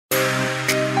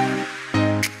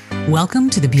Welcome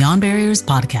to the Beyond Barriers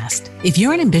podcast. If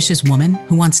you're an ambitious woman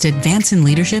who wants to advance in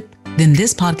leadership, then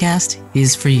this podcast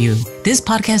is for you. This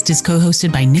podcast is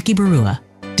co-hosted by Nikki Barua,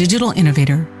 digital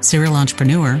innovator, serial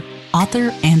entrepreneur,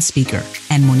 author, and speaker,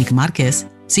 and Monica Marquez,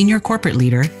 senior corporate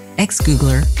leader,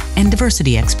 ex-Googler, and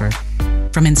diversity expert.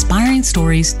 From inspiring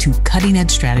stories to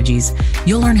cutting-edge strategies,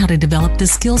 you'll learn how to develop the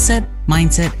skill set,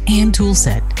 mindset, and tool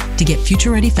set to get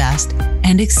future-ready fast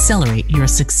and accelerate your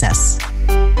success.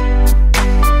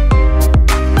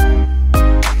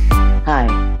 Hi,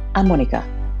 I'm Monica,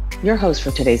 your host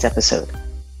for today's episode.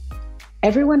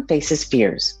 Everyone faces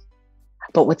fears,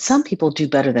 but what some people do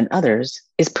better than others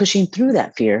is pushing through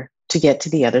that fear to get to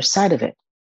the other side of it.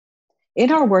 In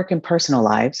our work and personal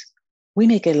lives, we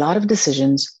make a lot of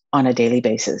decisions on a daily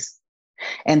basis,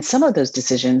 and some of those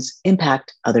decisions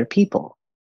impact other people.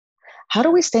 How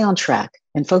do we stay on track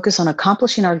and focus on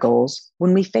accomplishing our goals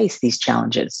when we face these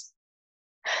challenges?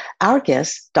 Our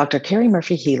guest, Dr. Kerry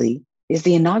Murphy Healey, is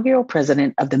the inaugural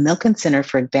president of the Milken Center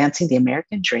for Advancing the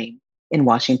American Dream in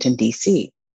Washington,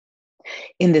 D.C.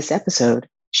 In this episode,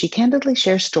 she candidly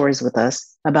shares stories with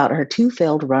us about her two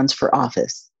failed runs for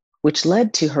office, which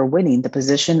led to her winning the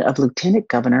position of Lieutenant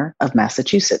Governor of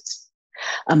Massachusetts,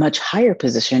 a much higher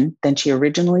position than she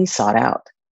originally sought out.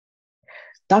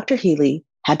 Dr. Healey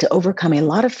had to overcome a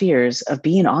lot of fears of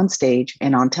being on stage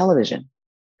and on television,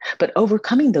 but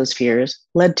overcoming those fears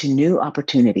led to new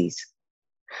opportunities.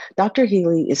 Dr.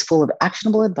 Healey is full of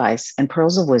actionable advice and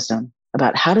pearls of wisdom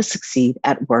about how to succeed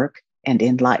at work and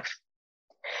in life.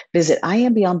 Visit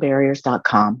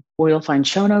iambeyondbarriers.com, where you'll find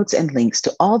show notes and links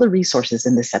to all the resources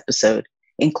in this episode,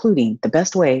 including the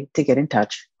best way to get in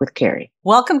touch with Kerry.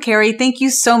 Welcome, Kerry. Thank you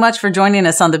so much for joining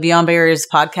us on the Beyond Barriers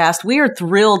podcast. We are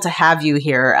thrilled to have you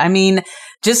here. I mean,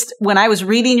 just when I was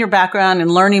reading your background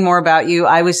and learning more about you,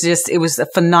 it was a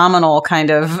phenomenal kind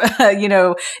of,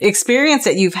 experience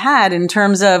that you've had in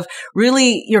terms of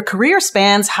really your career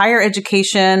spans higher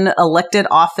education, elected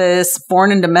office,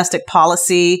 foreign and domestic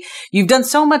policy. You've done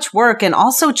so much work and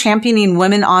also championing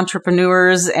women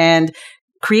entrepreneurs and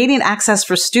creating access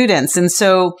for students. And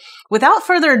so without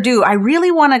further ado, I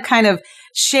really want to kind of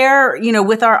share,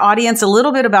 with our audience a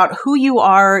little bit about who you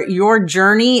are, your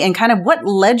journey, and kind of what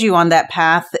led you on that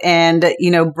path and,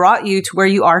 brought you to where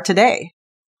you are today.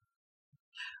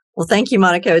 Well, thank you,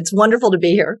 Monica. It's wonderful to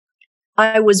be here.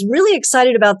 I was really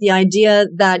excited about the idea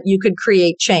that you could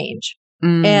create change.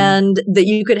 And that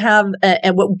you could have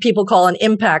what people call an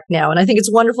impact now. And I think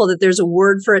it's wonderful that there's a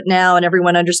word for it now and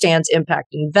everyone understands impact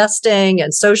investing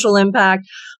and social impact.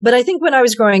 But I think when I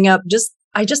was growing up,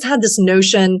 I just had this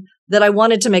notion that I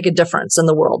wanted to make a difference in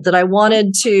the world, that I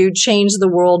wanted to change the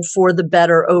world for the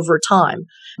better over time.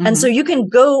 Mm-hmm. And so you can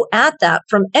go at that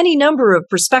from any number of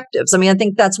perspectives. I mean, I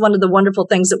think that's one of the wonderful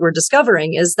things that we're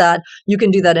discovering is that you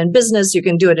can do that in business, you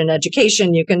can do it in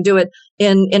education, you can do it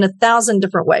in 1,000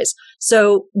 different ways.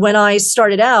 So when I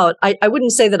started out, I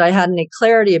wouldn't say that I had any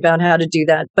clarity about how to do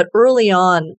that, but early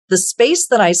on, the space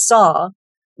that I saw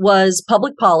was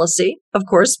public policy, of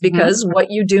course, because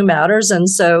what you do matters. And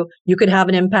so you could have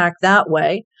an impact that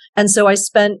way. And so I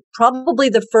spent probably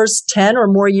the first 10 or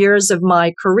more years of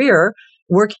my career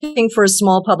working for a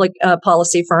small public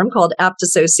policy firm called Apt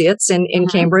Associates in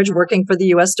Cambridge, working for the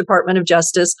U.S. Department of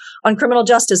Justice on criminal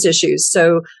justice issues.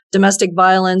 So domestic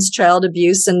violence, child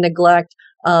abuse and neglect,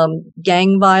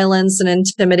 gang violence and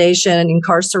intimidation,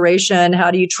 incarceration. How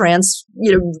do you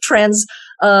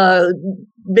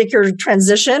make your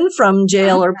transition from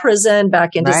jail or prison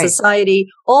back into society,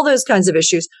 all those kinds of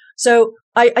issues. So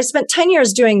I spent 10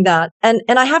 years doing that. And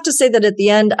I have to say that at the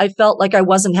end, I felt like I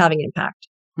wasn't having impact.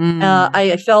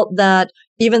 I felt that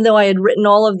even though I had written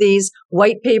all of these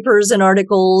white papers and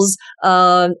articles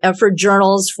for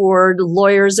journals for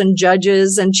lawyers and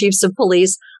judges and chiefs of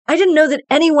police, I didn't know that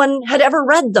anyone had ever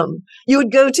read them. You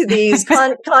would go to these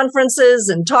conferences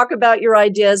and talk about your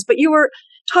ideas, but you were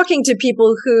talking to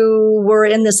people who were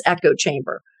in this echo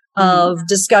chamber of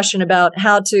discussion about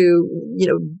how to,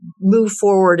 move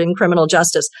forward in criminal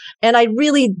justice. And I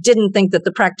really didn't think that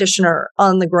the practitioner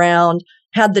on the ground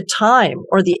had the time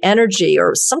or the energy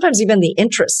or sometimes even the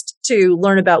interest to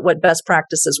learn about what best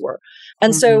practices were.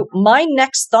 And so my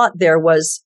next thought there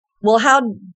was, well, how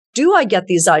do I get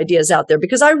these ideas out there?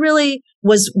 Because I really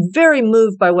was very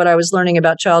moved by what I was learning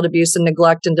about child abuse and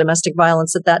neglect and domestic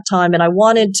violence at that time. And I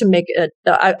wanted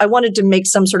to make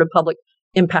some sort of public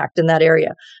impact in that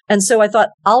area. And so I thought,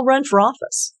 I'll run for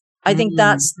office. I think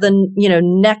that's the,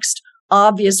 next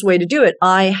obvious way to do it.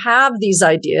 I have these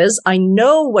ideas. I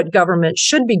know what government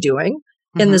should be doing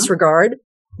in this regard.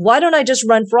 Why don't I just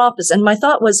run for office? And my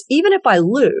thought was, even if I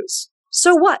lose,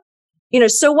 so what?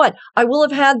 so what? I will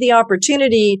have had the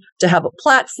opportunity to have a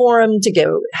platform, to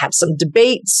go have some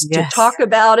debates, to talk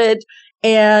about it.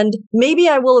 And maybe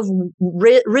I will have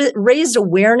raised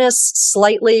awareness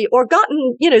slightly or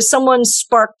gotten, someone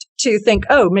sparked to think,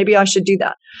 oh, maybe I should do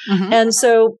that. Mm-hmm. And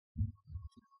so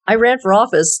I ran for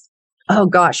office,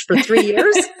 for 3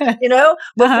 years,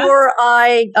 before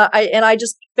I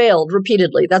just failed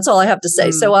repeatedly. That's all I have to say.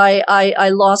 So I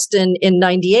lost in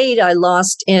 98, I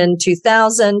lost in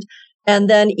 2000, and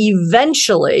then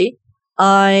eventually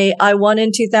I won in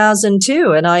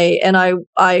 2002, and I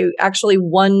actually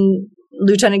won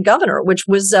lieutenant governor, which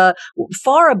was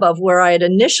far above where I had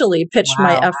initially pitched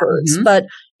my efforts. Mm-hmm. But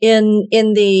in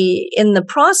the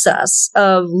process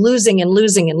of losing and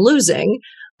losing and losing,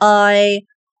 I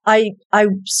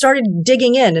started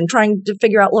digging in and trying to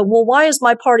figure out, well, why is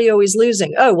my party always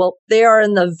losing? Oh, well, they are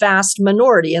in the vast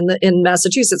minority in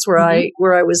Massachusetts where I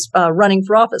was running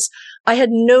for office. I had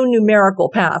no numerical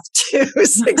path to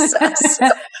success.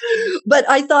 But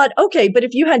I thought, okay, but if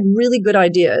you had really good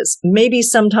ideas, maybe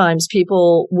sometimes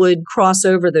people would cross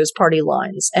over those party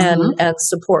lines and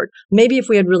support. Maybe if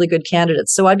we had really good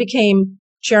candidates. So I became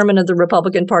chairman of the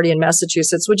Republican Party in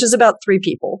Massachusetts, which is about 3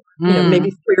 people,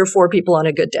 maybe 3 or 4 people on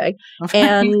a good day.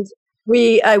 And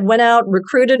I went out,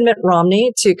 recruited Mitt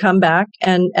Romney to come back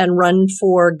and run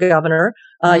for governor.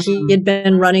 He had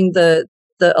been running the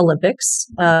Olympics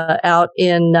out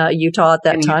in Utah at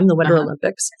that time, the Winter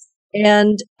Olympics.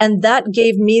 And that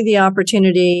gave me the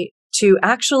opportunity to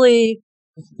actually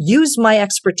use my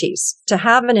expertise to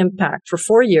have an impact for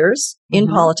 4 years in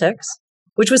politics,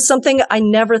 which was something I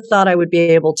never thought I would be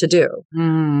able to do.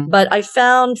 But I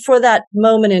found for that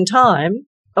moment in time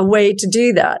a way to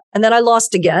do that. And then I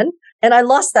lost again, and I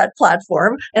lost that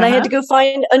platform, and I had to go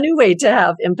find a new way to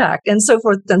have impact, and so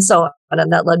forth and so on.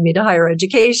 And that led me to higher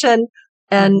education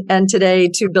and today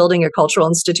to building a cultural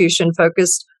institution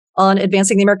focused on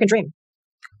advancing the American dream.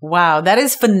 Wow, that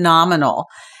is phenomenal.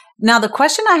 Now, the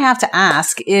question I have to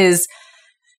ask is,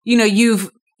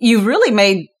 you've really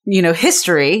made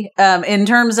history in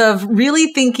terms of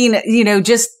really thinking,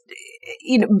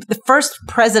 the first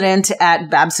president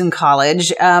at Babson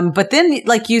College. But then,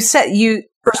 like you said,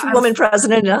 first woman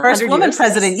president. First woman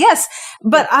president. Yes.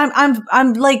 But I'm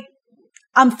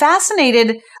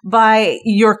fascinated by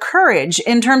your courage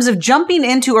in terms of jumping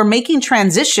into or making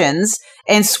transitions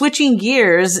and switching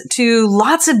gears to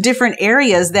lots of different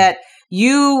areas that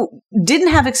you didn't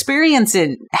have experience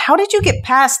in. How did you get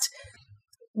past,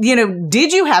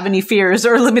 did you have any fears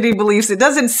or limiting beliefs? It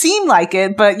doesn't seem like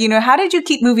it, but, how did you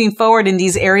keep moving forward in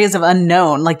these areas of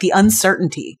unknown, like the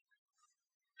uncertainty?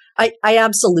 I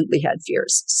absolutely had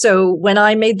fears. So when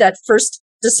I made that first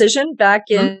decision back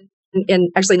in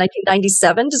actually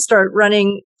 1997 to start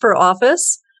running for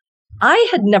office, I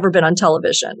had never been on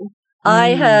television. I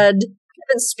had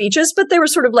given speeches, but they were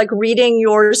sort of like reading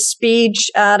your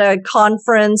speech at a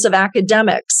conference of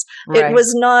academics. Right. It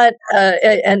was not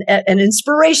an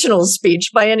inspirational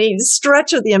speech by any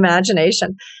stretch of the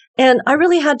imagination. And I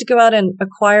really had to go out and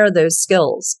acquire those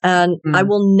skills. And I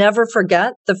will never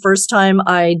forget the first time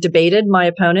I debated my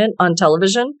opponent on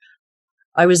television.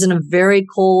 I was in a very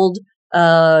cold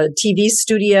TV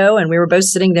studio, and we were both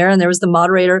sitting there, and there was the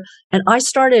moderator, and I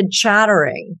started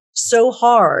chattering so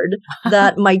hard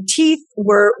that my teeth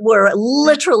were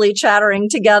literally chattering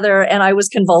together, and I was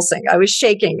convulsing. I was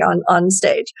shaking on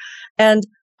stage. And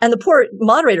the poor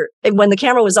moderator, when the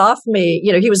camera was off me,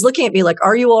 he was looking at me like,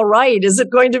 "Are you all right? Is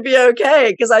it going to be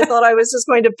okay?" Because I thought I was just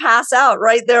going to pass out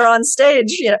right there on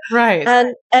stage. Right.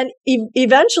 And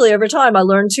eventually, over time, I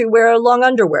learned to wear long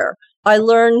underwear. I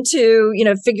learned to,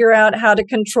 figure out how to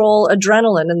control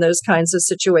adrenaline in those kinds of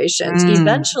situations.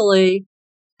 Eventually,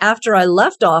 after I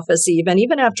left office,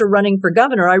 even after running for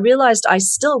governor, I realized I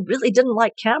still really didn't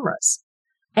like cameras.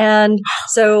 And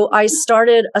so I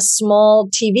started a small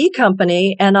TV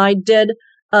company, and I did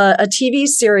a TV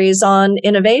series on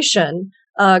innovation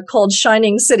called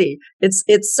Shining City.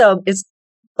 It's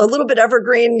a little bit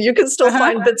evergreen. You can still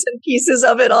find bits and pieces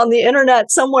of it on the internet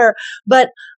somewhere.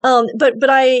 But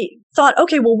I thought,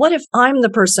 okay, well, what if I'm the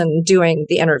person doing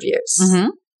the interviews?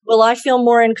 Will I feel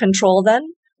more in control then?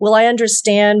 Will I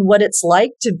understand what it's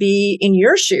like to be in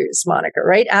your shoes, Monica,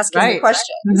 right? Asking the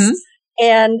questions.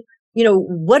 And,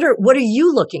 what are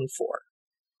you looking for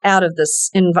out of this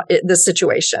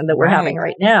situation that we're having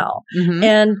right now?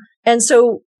 And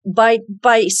so by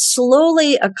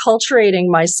slowly acculturating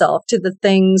myself to the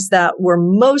things that were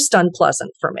most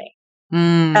unpleasant for me,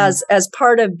 as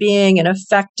part of being an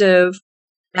effective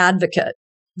advocate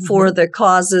for the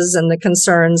causes and the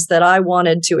concerns that I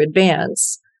wanted to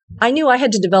advance, I knew I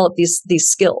had to develop these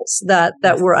skills that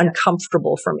were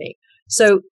uncomfortable for me.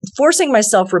 So forcing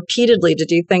myself repeatedly to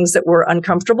do things that were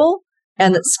uncomfortable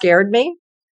and that scared me,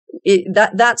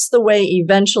 that's the way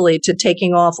eventually to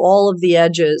taking off all of the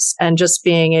edges and just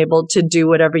being able to do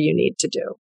whatever you need to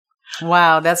do.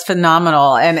 Wow, that's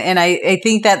phenomenal. And I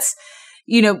think that's,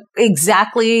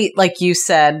 exactly like you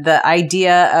said, the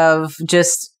idea of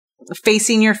just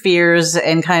facing your fears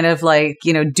and kind of like,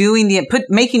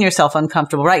 making yourself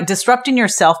uncomfortable, right? Disrupting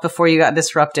yourself before you got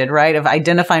disrupted, right? Of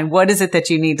identifying what is it that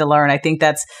you need to learn. I think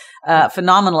that's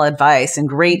phenomenal advice and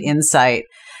great insight.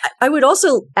 I would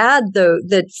also add, though,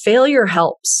 that failure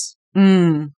helps.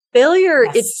 Failure,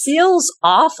 yes. It feels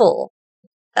awful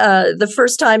the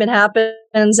first time it happens,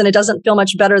 and it doesn't feel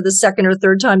much better the second or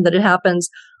third time that it happens.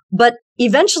 But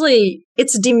eventually,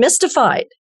 it's demystified.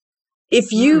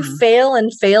 If you fail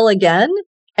and fail again,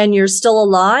 and you're still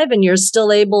alive and you're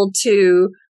still able to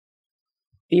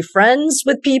be friends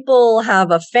with people, have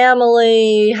a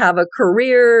family, have a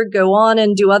career, go on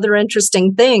and do other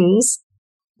interesting things,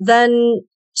 then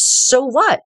so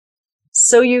what?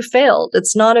 So you failed.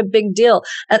 It's not a big deal.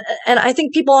 And I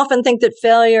think people often think that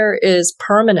failure is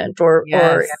permanent or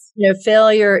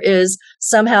failure is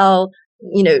somehow,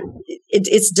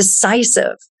 it's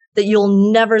decisive, that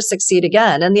you'll never succeed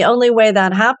again. And the only way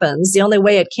that happens, the only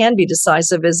way it can be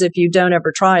decisive is if you don't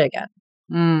ever try again.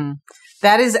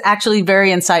 That is actually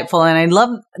very insightful. And I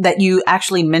love that you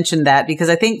actually mentioned that, because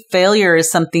I think failure is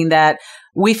something that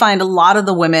we find a lot of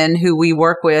the women who we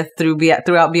work with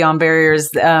throughout Beyond Barriers,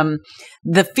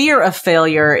 the fear of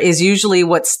failure is usually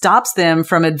what stops them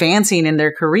from advancing in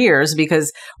their careers,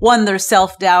 because one, there's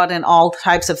self-doubt and all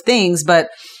types of things. But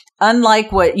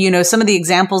unlike what, some of the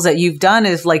examples that you've done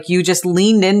is like you just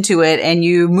leaned into it and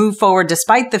you move forward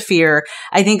despite the fear,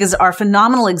 I think are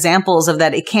phenomenal examples of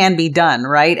that it can be done,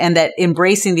 right? And that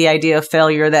embracing the idea of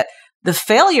failure, that the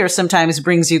failure sometimes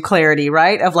brings you clarity,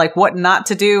 right? Of like what not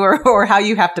to do or how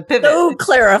you have to pivot. So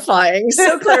clarifying.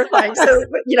 So,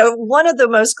 one of the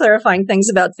most clarifying things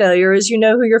about failure is who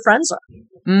your friends are.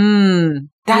 Know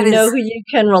who you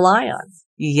can rely on.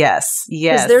 Yes.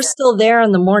 Because they're still there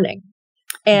in the morning.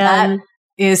 And that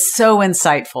is so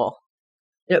insightful.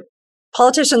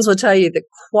 Politicians will tell you the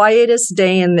quietest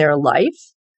day in their life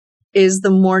is the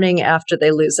morning after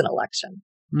they lose an election.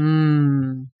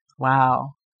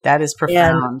 Wow. That is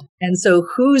profound. And so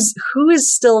who is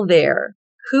still there?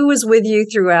 Who is with you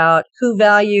throughout? Who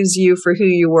values you for who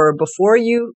you were before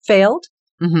you failed,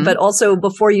 but also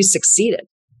before you succeeded?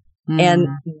 And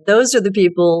those are the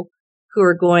people who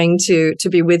are going to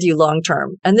be with you long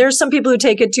term. And there's some people who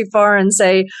take it too far and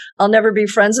say, I'll never be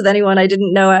friends with anyone I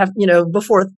didn't know,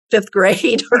 before fifth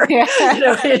grade or,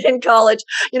 in college,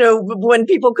 when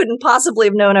people couldn't possibly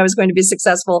have known I was going to be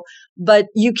successful. But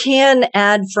you can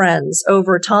add friends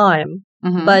over time.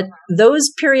 But those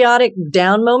periodic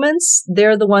down moments,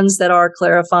 they're the ones that are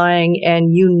clarifying,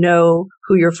 and who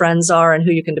your friends are and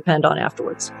who you can depend on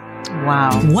afterwards.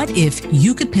 Wow. What if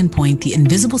you could pinpoint the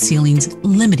invisible ceilings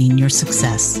limiting your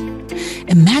success?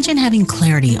 Imagine having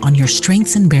clarity on your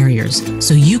strengths and barriers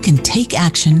so you can take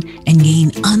action and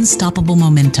gain unstoppable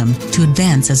momentum to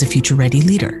advance as a future-ready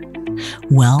leader.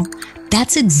 Well,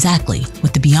 that's exactly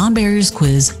what the Beyond Barriers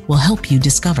quiz will help you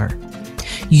discover.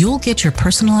 You'll get your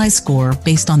personalized score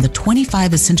based on the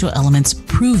 25 essential elements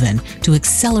proven to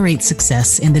accelerate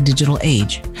success in the digital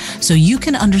age, so you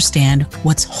can understand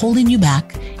what's holding you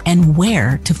back and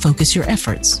where to focus your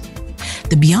efforts.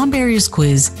 The Beyond Barriers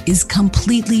quiz is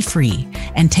completely free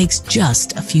and takes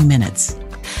just a few minutes.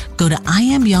 Go to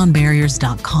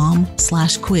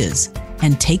iambeyondbarriers.com/quiz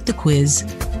and take the quiz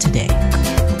today.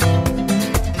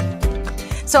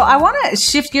 So I want to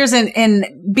shift gears and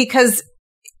because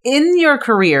in your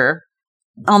career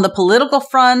on the political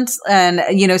front and,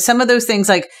 some of those things,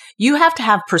 like you have to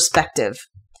have perspective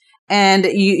and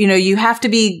you have to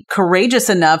be courageous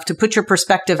enough to put your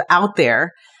perspective out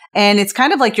there. And it's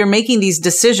kind of like you're making these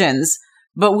decisions,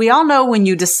 but we all know when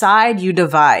you decide, you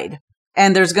divide.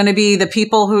 And there's going to be the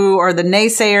people who are the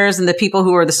naysayers and the people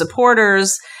who are the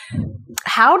supporters.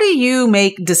 How do you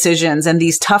make decisions and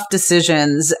these tough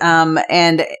decisions,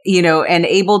 and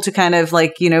able to kind of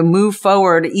move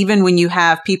forward even when you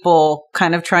have people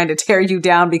kind of trying to tear you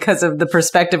down because of the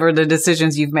perspective or the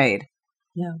decisions you've made?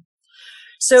 Yeah.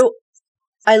 So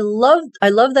I love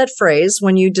that phrase,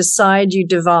 when you decide, you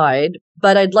divide,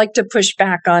 but I'd like to push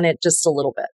back on it just a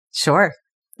little bit. Sure.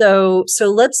 So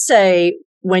let's say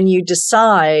when you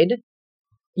decide,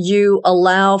 you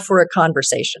allow for a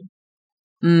conversation.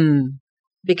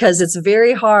 Because it's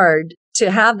very hard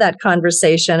to have that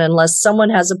conversation unless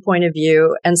someone has a point of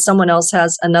view and someone else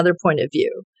has another point of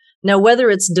view. Now,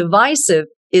 whether it's divisive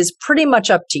is pretty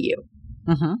much up to you.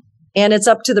 and it's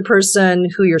up to the person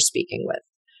who you're speaking with.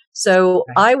 So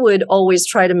I would always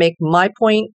try to make my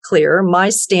point clear, my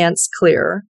stance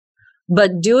clear,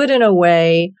 but do it in a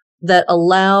way that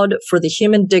allowed for the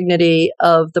human dignity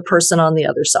of the person on the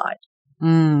other side.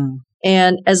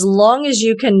 And as long as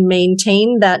you can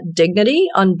maintain that dignity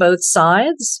on both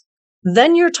sides,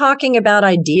 then you're talking about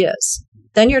ideas.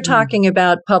 Then you're talking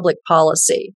about public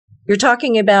policy. You're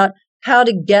talking about how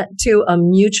to get to a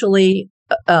mutually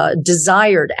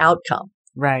desired outcome.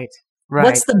 Right.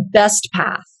 What's the best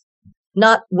path?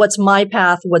 Not what's my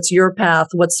path, what's your path,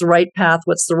 what's the right path,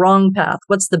 what's the wrong path,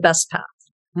 what's the best path.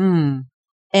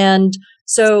 And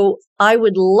so I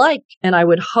would like, and I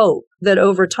would hope that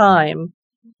over time,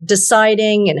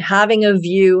 deciding and having a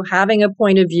view, having a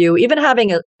point of view, even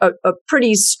having a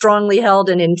pretty strongly held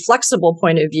and inflexible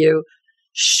point of view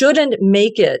shouldn't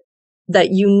make it that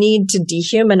you need to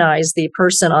dehumanize the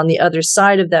person on the other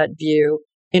side of that view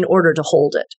in order to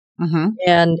hold it.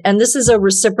 And this is a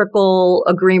reciprocal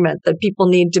agreement that people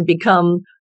need to become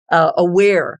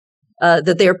aware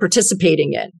that they are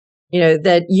participating in.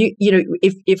 That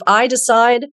if I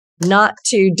decide not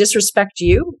to disrespect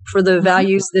you for the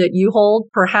values that you hold,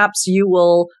 perhaps you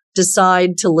will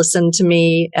decide to listen to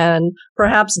me and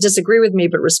perhaps disagree with me,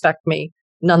 but respect me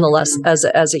nonetheless as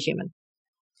a human.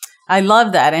 I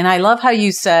love that. And I love how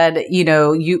you said,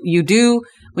 you do,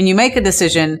 when you make a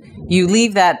decision, you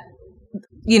leave that,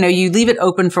 you leave it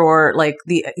open for like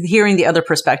hearing the other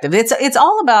perspective. It's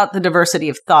all about the diversity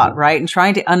of thought, right? And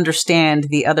trying to understand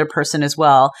the other person as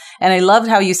well. And I loved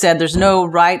how you said there's no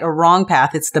right or wrong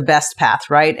path. It's the best path,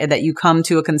 right? And that you come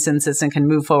to a consensus and can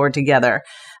move forward together.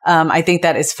 I think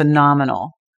that is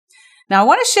phenomenal. Now, I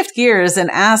want to shift gears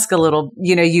and ask a little,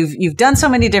 you've done so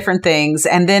many different things.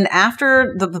 And then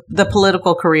after the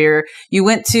political career, you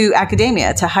went to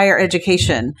academia, to higher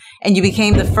education, and you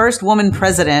became the first woman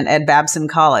president at Babson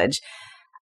College.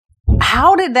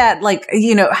 How did that,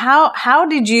 how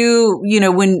did you,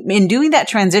 when in doing that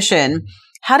transition,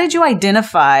 how did you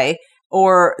identify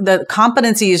or the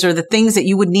competencies or the things that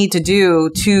you would need to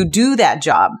do that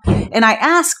job? And I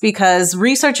ask because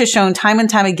research has shown time and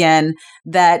time again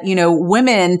that,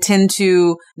 women tend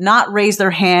to not raise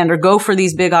their hand or go for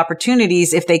these big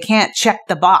opportunities if they can't check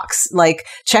the box, like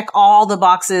check all the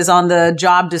boxes on the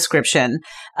job description.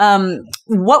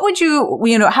 What would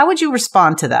how would you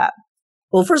respond to that?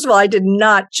 Well, first of all, I did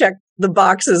not check the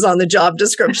boxes on the job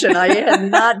description. I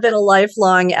had not been a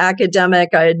lifelong academic.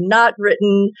 I had not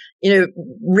written,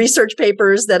 research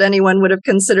papers that anyone would have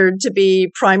considered to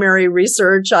be primary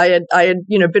research. I had,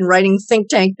 been writing think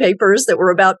tank papers that were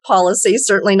about policy,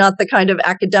 certainly not the kind of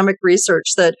academic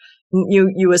research that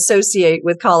you associate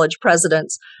with college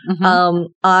presidents.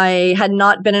 I had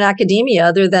not been in academia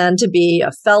other than to be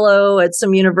a fellow at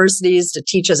some universities, to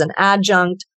teach as an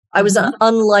adjunct. I was an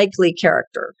unlikely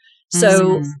character.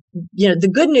 So,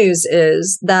 the good news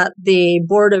is that the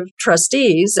board of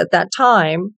trustees at that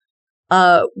time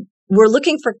were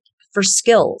looking for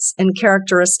skills and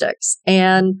characteristics.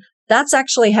 And that's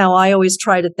actually how I always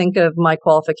try to think of my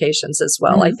qualifications as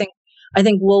well. I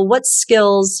think, well, what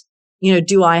skills,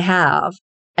 do I have?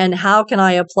 And how can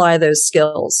I apply those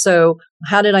skills? So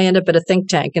how did I end up at a think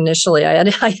tank initially? I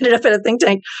ended up at a think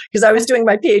tank because I was doing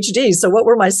my PhD. So what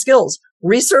were my skills?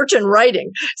 Research and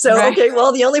writing. So, right. Okay,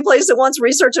 well, the only place that wants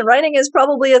research and writing is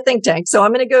probably a think tank. So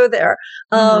I'm going to go there.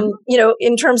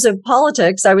 In terms of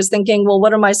politics, I was thinking, well,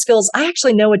 what are my skills? I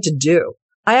actually know what to do.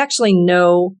 I actually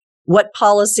know what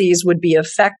policies would be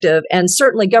effective. And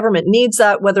certainly government needs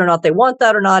that. Whether or not they want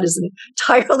that or not is an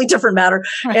entirely different matter.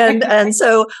 And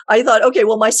so I thought, okay,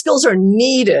 well, my skills are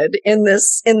needed in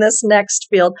this next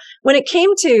field. When it came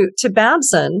to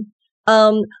Babson,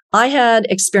 I had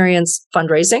experienced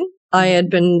fundraising. I had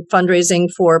been fundraising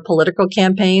for political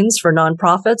campaigns for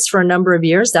nonprofits for a number of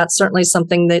years. That's certainly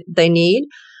something that they need.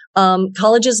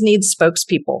 Colleges need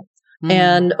spokespeople.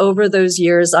 And over those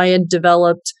years, I had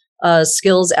developed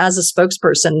skills as a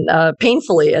spokesperson,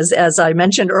 painfully, as I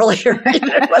mentioned earlier.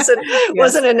 It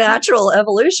wasn't a natural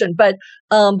evolution, but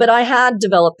I had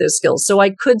developed those skills, so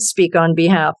I could speak on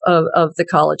behalf of the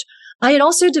college. I had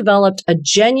also developed a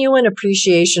genuine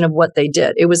appreciation of what they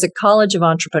did. It was a college of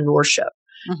entrepreneurship.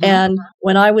 And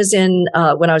when I was in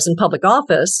public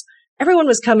office, everyone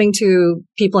was coming to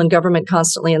people in government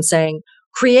constantly and saying,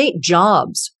 create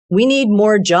jobs. We need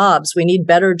more jobs. We need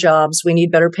better jobs. We need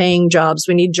better paying jobs.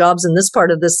 We need jobs in this part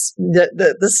of the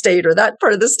state or that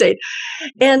part of the state.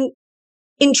 And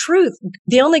in truth,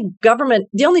 the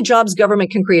only jobs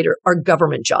government can create are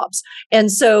government jobs.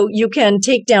 And so you can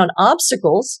take down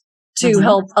obstacles to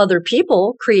help other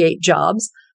people create jobs.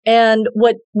 And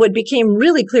what became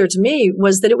really clear to me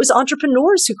was that it was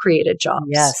entrepreneurs who created jobs.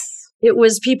 Yes. It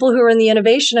was people who are in the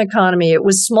innovation economy. It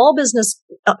was small business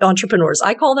entrepreneurs.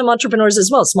 I call them entrepreneurs as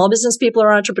well. Small business people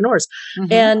are entrepreneurs.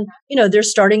 Mm-hmm. And, they're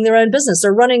starting their own business.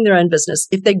 They're running their own business.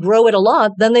 If they grow it a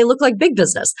lot, then they look like big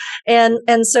business. And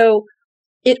so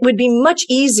it would be much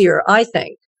easier, I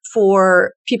think,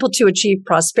 for people to achieve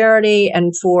prosperity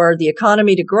and for the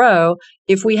economy to grow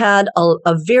if we had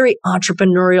a very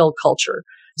entrepreneurial culture.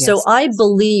 Yes. So I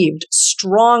believed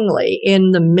strongly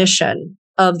in the mission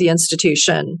of the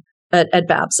institution at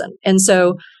Babson. And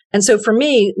so for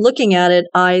me, looking at it,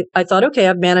 I thought, okay,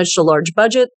 I've managed a large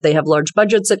budget. They have large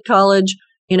budgets at college.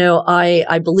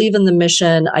 I believe in the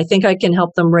mission. I think I can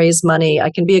help them raise money.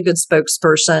 I can be a good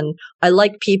spokesperson. I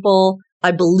like people.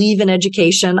 I believe in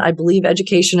education. I believe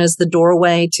education is the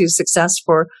doorway to success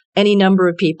for any number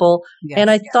of people. Yes, and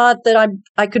I thought that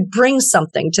I could bring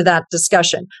something to that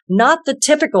discussion, not the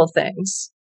typical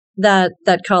things that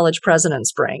college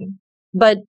presidents bring,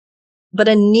 but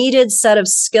a needed set of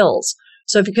skills.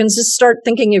 So if you can just start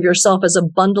thinking of yourself as a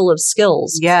bundle of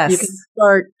skills, yes, you can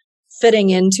start fitting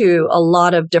into a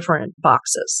lot of different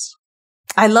boxes.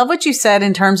 I love what you said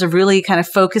in terms of really kind of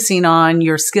focusing on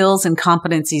your skills and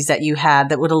competencies that you had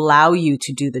that would allow you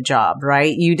to do the job,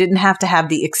 right? You didn't have to have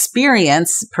the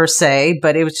experience per se,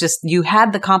 but it was just you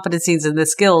had the competencies and the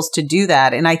skills to do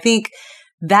that. And I think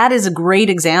that is a great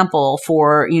example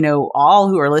for, all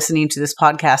who are listening to this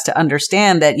podcast to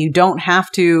understand that you don't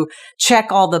have to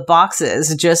check all the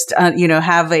boxes, just,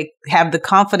 have the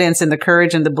confidence and the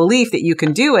courage and the belief that you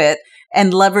can do it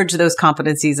and leverage those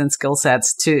competencies and skill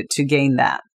sets to gain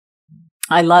that.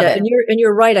 I love it. And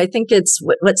you're right. I think it's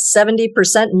what 70%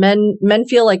 men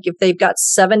feel like if they've got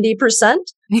 70%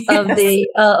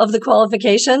 of the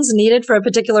qualifications needed for a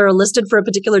particular or listed for a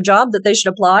particular job that they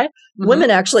should apply. Mm-hmm. Women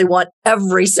actually want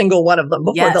every single one of them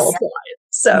before they'll apply.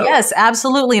 So yes,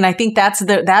 absolutely. And I think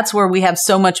that's where we have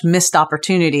so much missed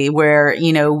opportunity where,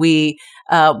 we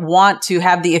want to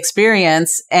have the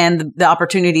experience and the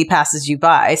opportunity passes you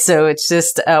by. So it's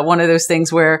just one of those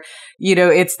things where,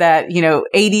 it's that,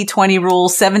 80-20 rule,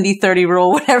 70-30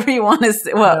 rule, whatever you want is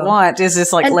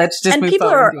just like, let's just move forward. And people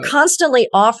are constantly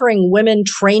offering women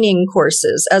training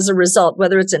courses as a result,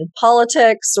 whether it's in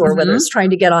politics or whether it's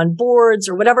trying to get on boards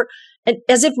or whatever. And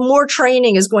as if more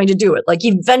training is going to do it. Like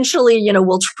eventually,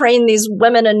 we'll train these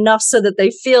women enough so that they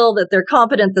feel that they're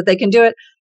competent, that they can do it.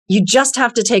 You just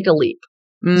have to take a leap.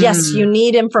 Mm. Yes, you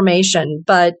need information,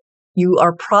 but you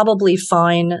are probably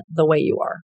fine the way you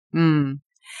are. Mm.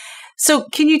 So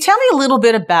can you tell me a little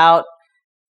bit about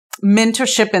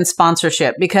mentorship and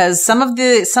sponsorship? Because some of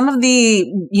the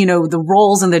the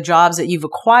roles and the jobs that you've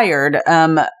acquired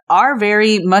are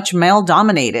very much male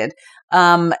dominated.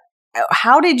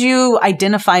 How did you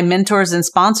identify mentors and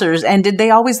sponsors, and did they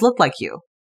always look like you?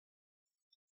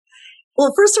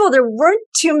 Well, first of all, there weren't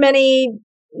too many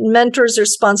mentors or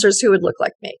sponsors who would look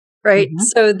like me, right? Mm-hmm.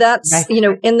 So that's right.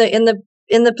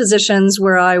 In the positions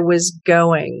where I was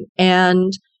going,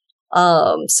 and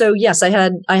so yes, I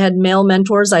had male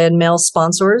mentors, I had male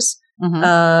sponsors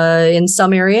in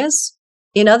some areas.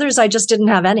 In others, I just didn't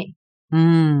have any,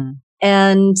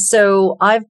 and so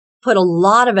I've put a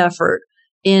lot of effort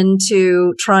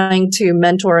into trying to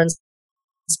mentor and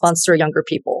sponsor younger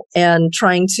people and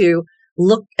trying to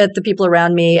look at the people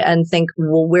around me and think,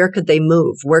 well, where could they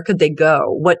move? Where could they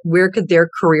go? Where could their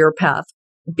career path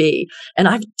be? And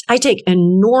I take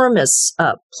enormous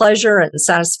pleasure and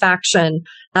satisfaction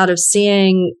out of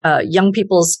seeing young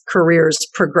people's careers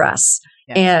progress.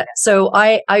 Yeah. And so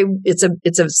it's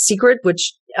a secret,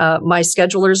 which my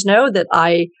schedulers know, that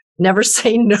I never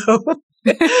say no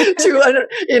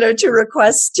to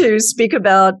requests to speak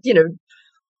about,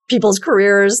 people's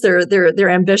careers, their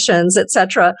ambitions,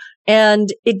 etc. And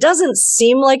it doesn't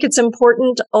seem like it's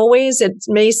important always. It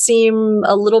may seem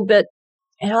a little bit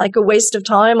like a waste of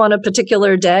time on a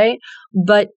particular day,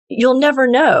 but you'll never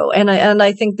know. And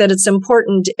I think that it's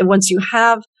important once you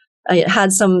have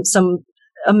had some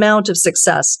amount of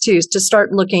success to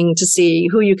start looking to see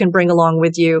who you can bring along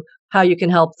with you, how you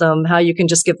can help them, how you can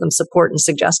just give them support and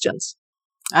suggestions.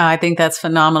 I think that's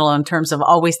phenomenal in terms of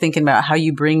always thinking about how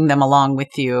you bring them along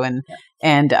with you and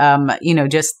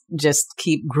just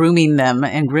keep grooming them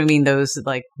and grooming those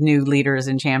like new leaders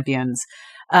and champions.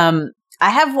 I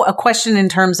have a question in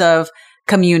terms of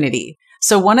community.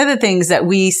 So one of the things that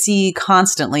we see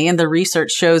constantly, and the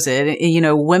research shows it,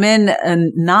 women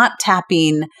not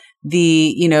tapping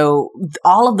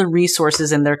all of the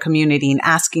resources in their community and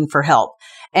asking for help.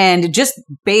 And just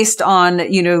based on,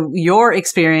 your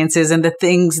experiences and the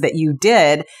things that you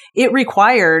did, it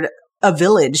required a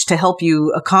village to help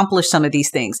you accomplish some of these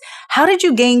things. How did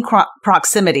you gain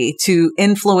proximity to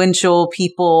influential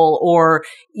people or,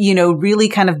 really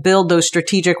kind of build those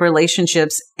strategic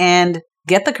relationships and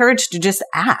get the courage to just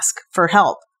ask for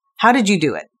help? How did you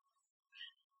do it?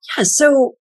 Yeah,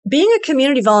 so being a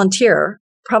community volunteer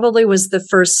probably was the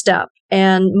first step.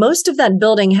 And most of that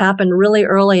building happened really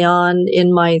early on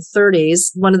in my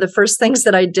 30s. One of the first things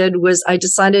that I did was I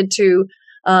decided to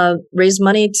raise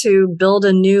money to build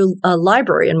a new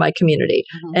library in my community.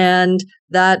 Mm-hmm. And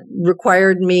that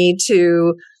required me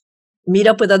to meet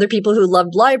up with other people who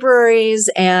loved libraries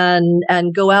and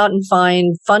go out and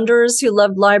find funders who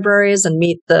loved libraries and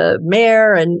meet the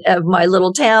mayor and of my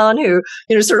little town who,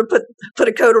 sort of put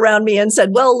a coat around me and said,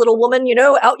 well, little woman,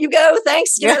 out you go.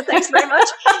 Thanks. Thanks very much.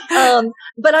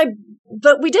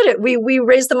 But we did it. We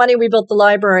raised the money. We built the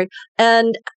library.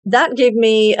 And that gave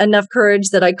me enough courage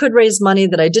that I could raise money,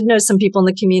 that I did know some people in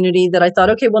the community, that I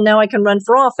thought, okay, well, now I can run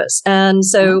for office. And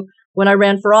so when I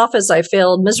ran for office, I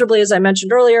failed miserably, as I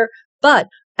mentioned earlier. But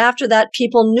after that,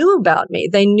 people knew about me.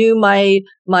 They knew my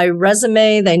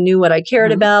resume. They knew what I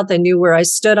cared about. They knew where I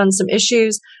stood on some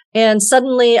issues. And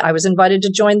suddenly I was invited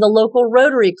to join the local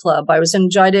Rotary Club. I was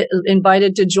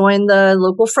invited to join the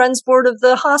local Friends Board of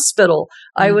the hospital.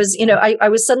 I was, I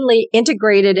was suddenly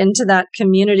integrated into that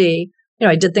community.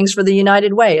 I did things for the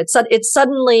United Way. It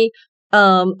suddenly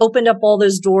opened up all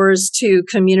those doors to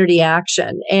community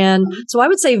action. And so I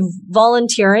would say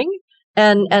volunteering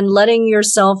and letting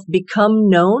yourself become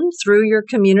known through your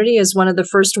community is one of the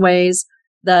first ways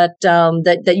that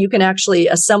you can actually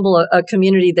assemble a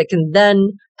community that can then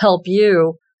help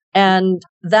you. And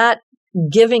that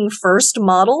giving first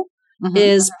model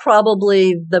is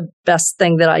probably the best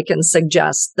thing that I can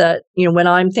suggest. That, when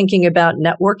I'm thinking about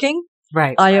networking,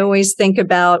 I always think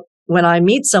about when I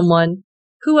meet someone,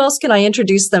 who else can I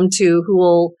introduce them to who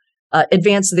will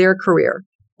advance their career?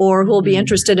 Or who will be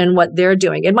interested in what they're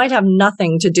doing. It might have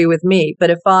nothing to do with me, but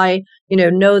if I,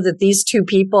 know that these two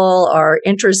people are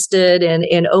interested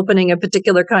in opening a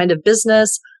particular kind of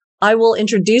business, I will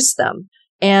introduce them.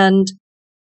 And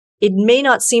it may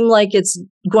not seem like it's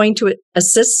going to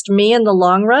assist me in the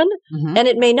long run, and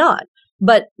it may not.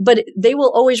 But they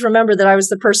will always remember that I was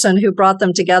the person who brought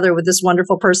them together with this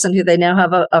wonderful person who they now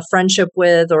have a friendship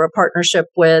with or a partnership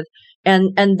with.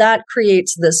 And that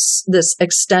creates this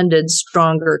extended,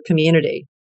 stronger community.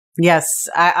 Yes.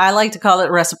 I like to call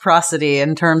it reciprocity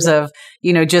in terms of,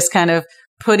 just kind of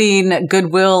putting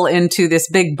goodwill into this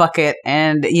big bucket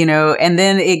and, and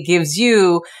then it gives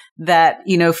you that,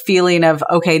 feeling of,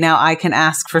 okay, now I can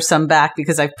ask for some back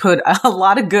because I've put a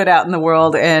lot of good out in the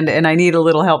world and I need a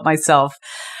little help myself.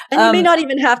 And you may not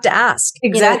even have to ask.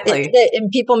 Exactly. And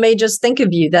people may just think of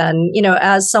you then,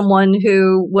 as someone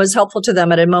who was helpful to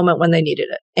them at a moment when they needed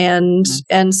it.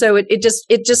 And so it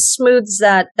just smooths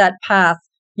that path.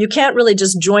 You can't really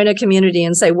just join a community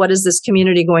and say, what is this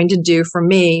community going to do for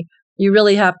me? You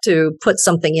really have to put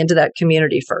something into that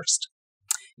community first.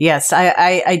 Yes,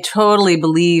 I totally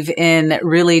believe in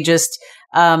really just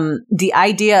the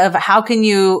idea of how can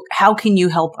you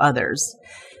help others?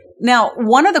 Now,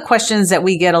 one of the questions that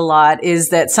we get a lot is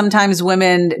that sometimes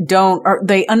women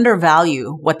they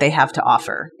undervalue what they have to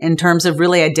offer in terms of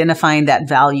really identifying that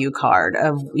value card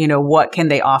of, what can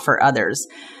they offer others?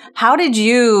 How did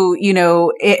you,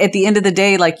 at the end of the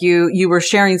day, like you were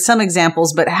sharing some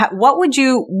examples, but what would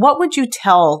you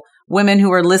tell women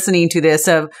who are listening to this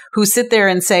who sit there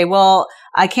and say, well,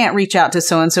 I can't reach out to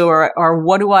so-and-so or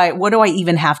what do I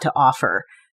even have to offer?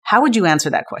 How would you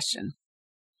answer that question?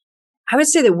 I would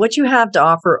say that what you have to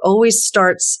offer always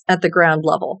starts at the ground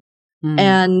level.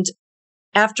 And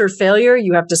after failure,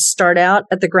 you have to start out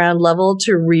at the ground level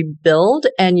to rebuild.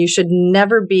 And you should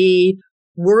never be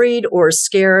worried or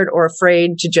scared or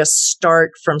afraid to just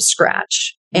start from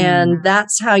scratch. And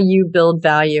that's how you build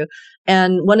value.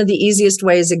 And one of the easiest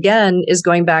ways, again, is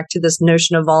going back to this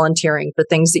notion of volunteering for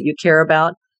things that you care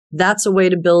about. That's a way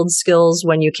to build skills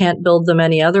when you can't build them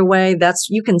any other way.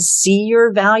 You can see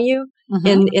your value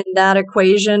in that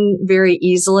equation very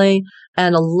easily.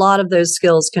 And a lot of those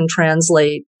skills can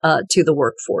translate to the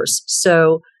workforce.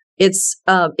 So it's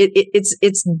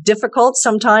difficult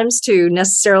sometimes to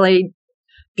necessarily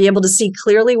be able to see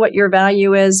clearly what your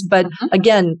value is. But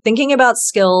again, thinking about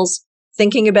skills,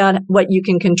 thinking about what you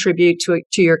can contribute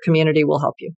to your community will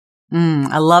help you.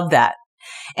 I love that.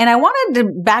 And I wanted to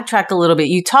backtrack a little bit.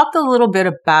 You talked a little bit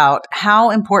about how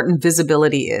important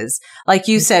visibility is. Like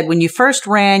you said, when you first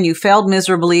ran, you failed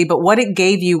miserably, but what it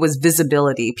gave you was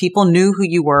visibility. People knew who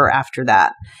you were after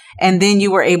that. And then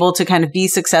you were able to kind of be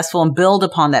successful and build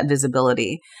upon that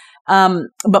visibility.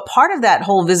 But part of that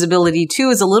whole visibility too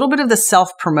is a little bit of the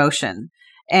self-promotion.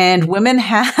 and women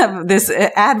have this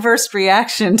adverse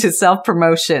reaction to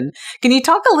self-promotion. Can you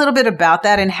talk a little bit about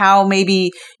that and how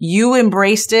maybe you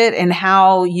embraced it and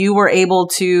how you were able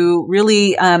to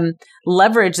really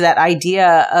leverage that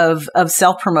idea of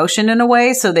self-promotion in a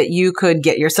way so that you could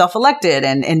get yourself elected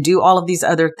and do all of these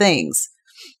other things?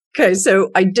 Okay, so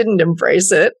I didn't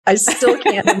embrace it. I still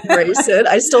can't embrace it.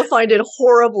 I still find it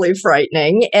horribly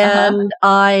frightening. And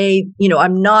I'm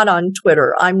not on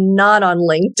Twitter. I'm not on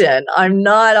LinkedIn. I'm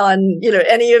not on,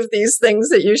 any of these things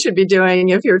that you should be doing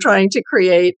if you're trying to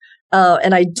create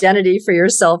an identity for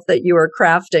yourself that you are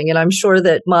crafting. And I'm sure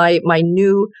that my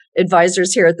new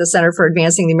advisors here at the Center for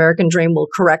Advancing the American Dream will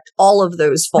correct all of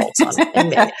those faults on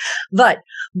me. But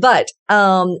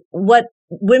what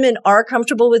women are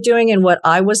comfortable with doing and what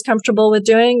I was comfortable with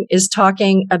doing is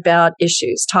talking about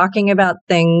issues, talking about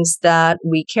things that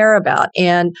we care about.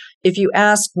 And if you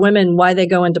ask women why they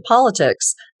go into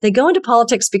politics, they go into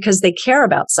politics because they care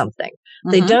about something.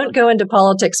 They don't go into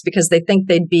politics because they think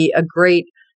they'd be a great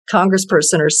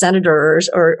congressperson or senator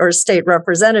or state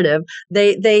representative.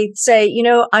 They say,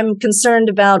 I'm concerned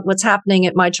about what's happening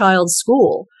at my child's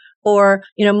school, or,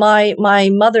 my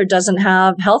mother doesn't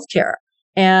have health care.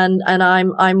 And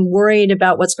I'm worried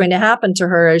about what's going to happen to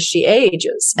her as she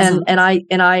ages. And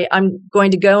I'm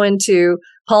going to go into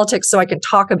politics so I can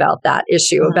talk about that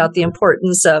issue, about the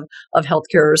importance of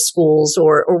healthcare or schools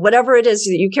or whatever it is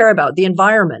that you care about, the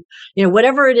environment,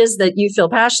 whatever it is that you feel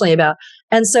passionately about.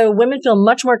 And so women feel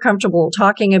much more comfortable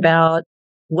talking about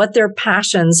what their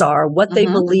passions are, what they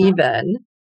believe in.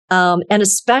 And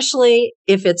especially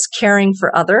if it's caring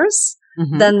for others,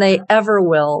 than they ever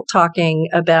will talking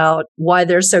about why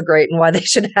they're so great and why they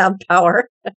should have power.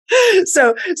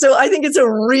 So I think it's a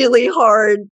really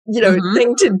hard,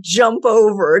 thing to jump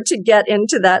over to get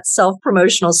into that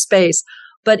self-promotional space.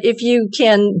 But if you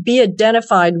can be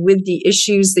identified with the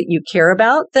issues that you care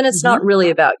about, then it's not really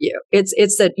about you.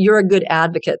 It's that you're a good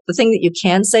advocate. The thing that you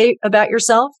can say about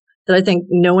yourself that I think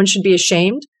no one should be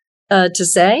ashamed to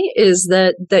say is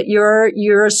that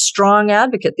you're a strong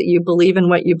advocate, that you believe in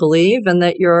what you believe, and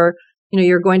that you're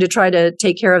going to try to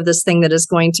take care of this thing that is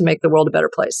going to make the world a better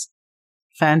place.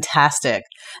 Fantastic.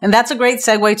 And that's a great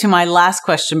segue to my last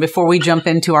question before we jump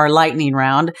into our lightning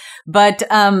round. But,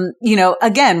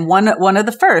 again, one of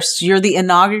the first, you're the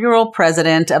inaugural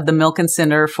president of the Milken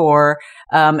Center for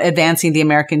Advancing the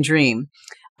American Dream.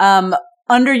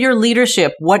 Under your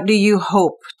leadership, what do you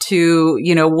hope to,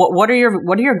 what are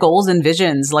your goals and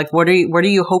visions? Like, what are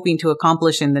you hoping to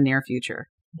accomplish in the near future?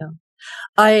 Yeah.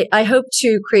 I hope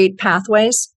to create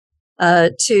pathways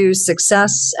to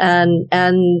success and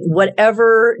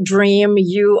whatever dream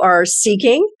you are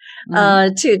seeking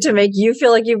to make you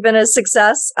feel like you've been a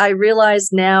success. I realize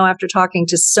now, after talking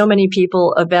to so many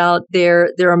people about their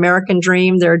American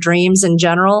dream, their dreams in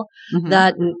general,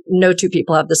 that no two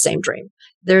people have the same dream.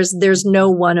 There's no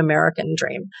one American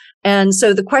dream. And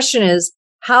so the question is,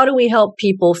 how do we help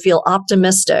people feel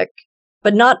optimistic,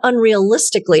 but not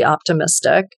unrealistically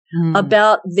optimistic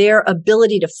about their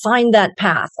ability to find that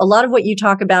path? A lot of what you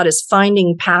talk about is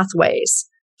finding pathways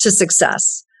to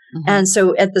success. And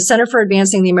so at the Center for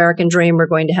Advancing the American Dream, we're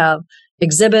going to have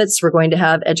exhibits, we're going to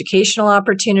have educational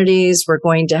opportunities, we're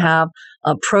going to have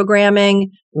programming,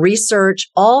 research,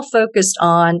 all focused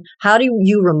on how do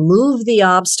you remove the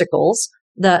obstacles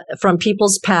that from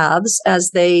people's paths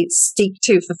as they seek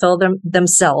to fulfill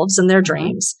themselves and their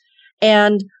dreams.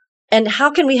 And how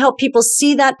can we help people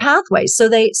see that pathway so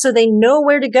they know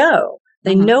where to go?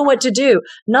 They know what to do.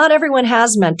 Not everyone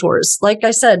has mentors. Like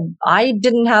I said, I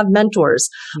didn't have mentors,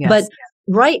 but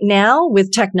right now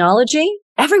with technology,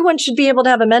 everyone should be able to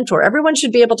have a mentor. Everyone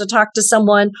should be able to talk to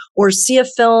someone or see a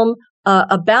film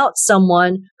about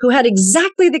someone who had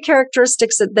exactly the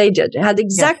characteristics that they did, had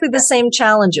exactly the same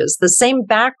challenges, the same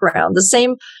background, the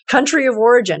same country of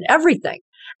origin, everything.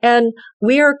 And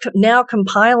we are now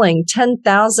compiling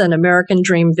 10,000 American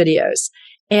Dream videos.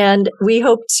 And we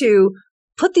hope to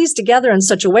put these together in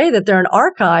such a way that they're an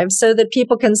archive so that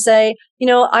people can say,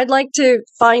 I'd like to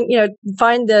find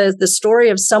the story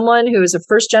of someone who is a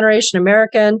first generation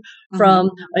American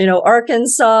from,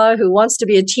 Arkansas, who wants to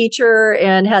be a teacher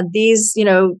and had these,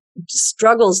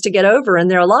 struggles to get over in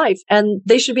their life. And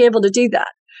they should be able to do that.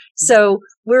 So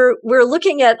we're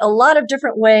looking at a lot of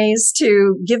different ways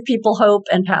to give people hope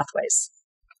and pathways.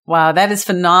 Wow, that is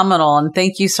phenomenal. And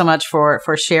thank you so much for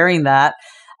sharing that.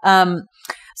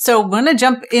 So we're going to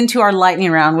jump into our lightning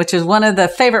round, which is one of the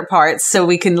favorite parts. So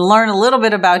we can learn a little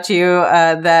bit about you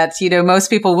that,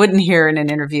 most people wouldn't hear in an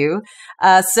interview.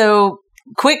 So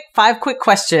 5 quick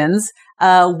questions.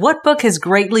 What book has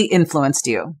greatly influenced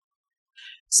you?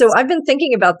 So I've been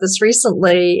thinking about this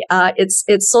recently. It's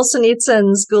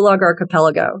Solzhenitsyn's Gulag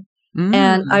Archipelago.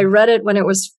 And I read it when it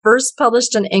was first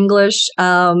published in English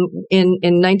in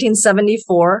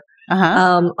 1974.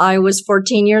 I was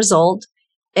 14 years old.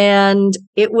 And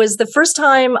it was the first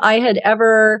time I had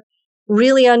ever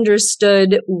really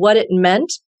understood what it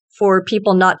meant for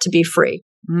people not to be free,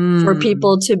 for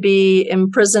people to be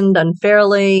imprisoned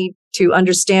unfairly, to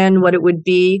understand what it would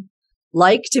be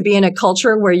like to be in a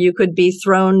culture where you could be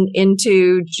thrown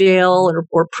into jail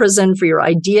or prison for your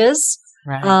ideas,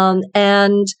 right.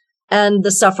 And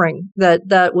the suffering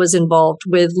that was involved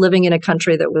with living in a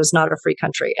country that was not a free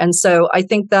country. And so I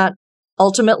think that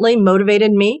ultimately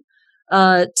motivated me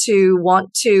to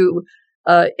want to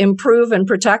improve and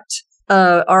protect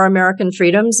our American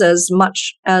freedoms as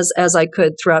much as I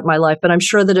could throughout my life. But I'm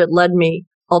sure that it led me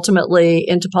ultimately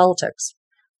into politics.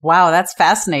 Wow, that's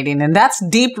fascinating. And that's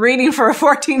deep reading for a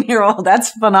 14-year-old. That's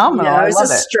phenomenal. Yeah, I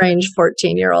was a strange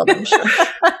 14-year-old, I'm sure.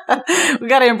 We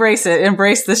got to embrace it.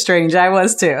 Embrace the strange. I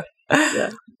was too.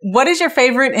 Yeah. What is your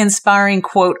favorite inspiring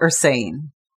quote or saying?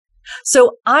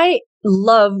 So I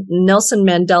love Nelson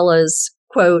Mandela's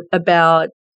quote about,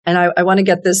 and I want to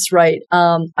get this right,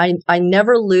 I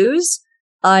never lose,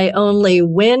 I only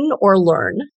win or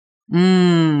learn.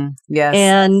 Yes.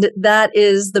 And that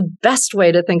is the best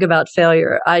way to think about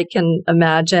failure I can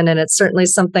imagine. And it's certainly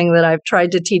something that I've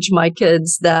tried to teach my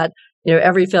kids, that,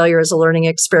 every failure is a learning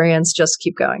experience. Just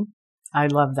keep going. I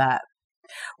love that.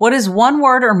 What is one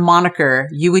word or moniker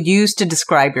you would use to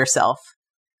describe yourself?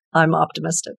 I'm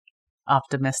optimistic.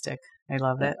 Optimistic. I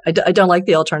love it. I don't like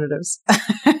the alternatives.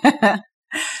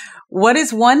 What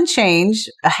is one change,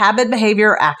 a habit, behavior,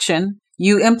 or action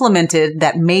you implemented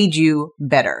that made you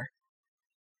better?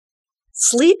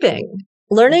 Sleeping.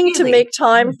 Learning to make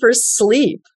time for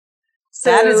sleep. So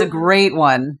that is a great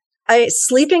one.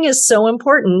 Sleeping is so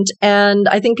important, and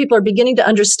I think people are beginning to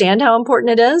understand how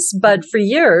important it is. But for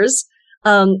years,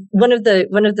 one of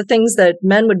the things that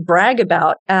men would brag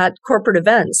about at corporate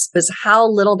events was how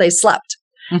little they slept.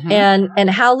 And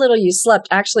how little you slept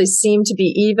actually seemed to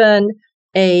be even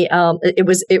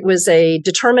it was a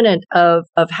determinant of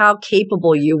how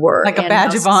capable you were, like a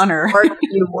badge of honor.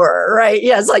 You were, right?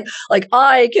 Yeah, it's like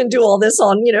I can do all this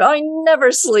on, I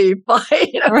never sleep. I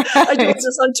do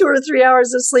this on 2 or 3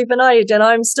 hours of sleep a night, and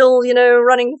I'm still,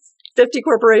 running 50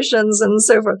 corporations and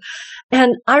so forth.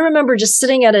 And I remember just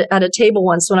sitting at a table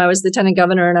once when I was lieutenant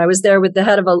governor, and I was there with the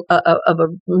head of a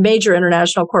major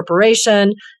international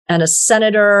corporation and a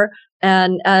senator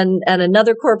and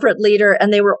another corporate leader,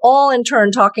 and they were all in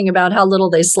turn talking about how little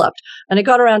they slept. And it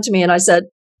got around to me, and I said,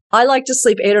 I like to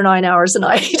sleep 8 or 9 hours a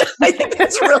night. I think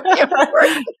that's really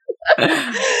important.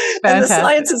 And the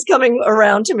science is coming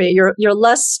around to me. You're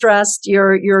less stressed.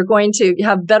 You're going to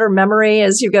have better memory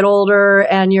as you get older,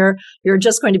 and you're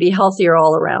just going to be healthier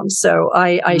all around. So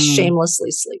I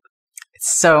shamelessly sleep.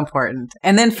 It's so important.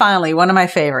 And then finally, one of my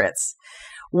favorites.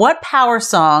 What power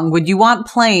song would you want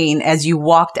playing as you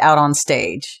walked out on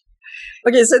stage?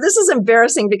 Okay, so this is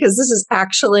embarrassing because this is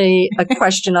actually a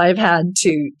question I've had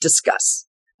to discuss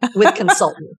with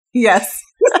consultants. Yes.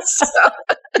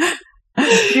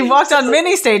 You walked on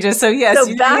many stages, so yes.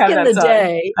 So back in the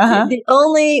day,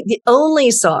 the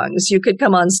only songs you could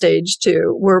come on stage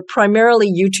to were primarily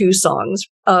U2 songs,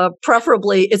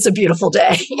 preferably "It's a Beautiful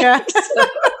Day." Yeah.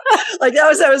 Like that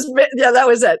was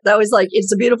it. That was like,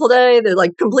 it's a beautiful day. They're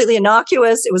like completely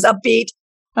innocuous. It was upbeat.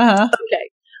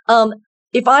 Okay.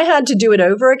 If I had to do it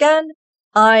over again,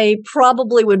 I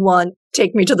probably would want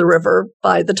 "Take Me to the River"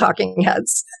 by the Talking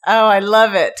Heads. Oh, I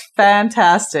love it.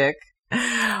 Fantastic. But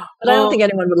I don't think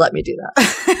anyone would let me do that.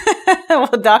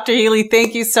 Well, Dr. Healey,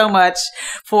 thank you so much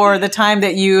for the time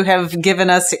that you have given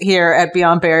us here at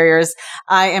Beyond Barriers.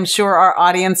 I am sure our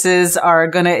audiences are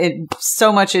going to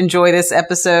so much enjoy this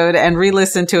episode and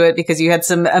re-listen to it because you had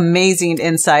some amazing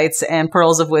insights and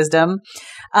pearls of wisdom.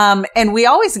 And we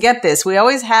always get this. We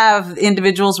always have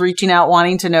individuals reaching out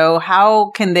wanting to know,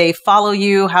 how can they follow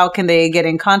you? How can they get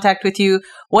in contact with you?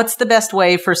 What's the best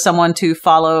way for someone to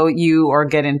follow you or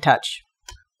get in touch?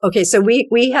 Okay, so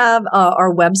we have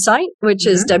our website, which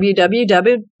is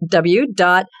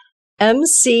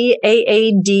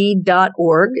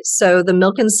www.mcaad.org. So the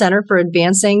Milken Center for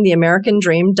Advancing the American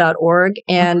Dream.org.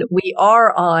 And we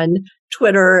are on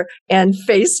Twitter and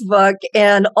Facebook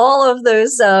and all of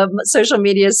those social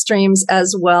media streams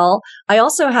as well. I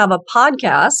also have a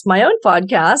podcast, my own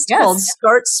podcast called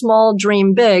Start Small,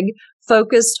 Dream Big,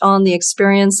 focused on the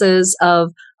experiences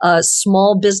of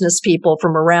small business people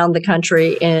from around the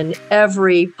country in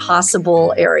every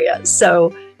possible area.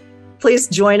 So please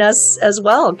join us as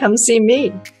well. Come see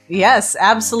me. Yes,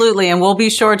 absolutely. And we'll be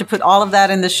sure to put all of that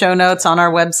in the show notes on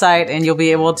our website, and you'll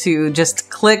be able to just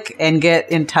click and get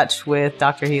in touch with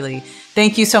Dr. Healey.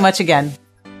 Thank you so much again.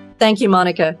 Thank you,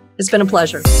 Monica. It's been a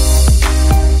pleasure.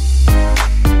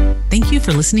 Thank you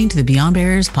for listening to the Beyond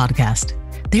Barriers podcast.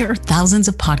 There are thousands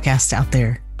of podcasts out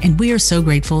there, and we are so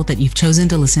grateful that you've chosen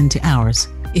to listen to ours.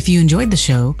 If you enjoyed the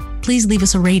show, please leave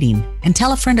us a rating and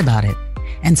tell a friend about it.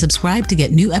 And subscribe to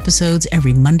get new episodes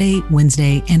every Monday,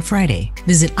 Wednesday, and Friday.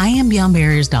 Visit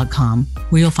IamBeyondBarriers.com,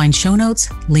 where you'll find show notes,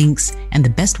 links, and the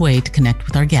best way to connect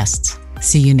with our guests.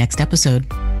 See you next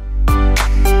episode.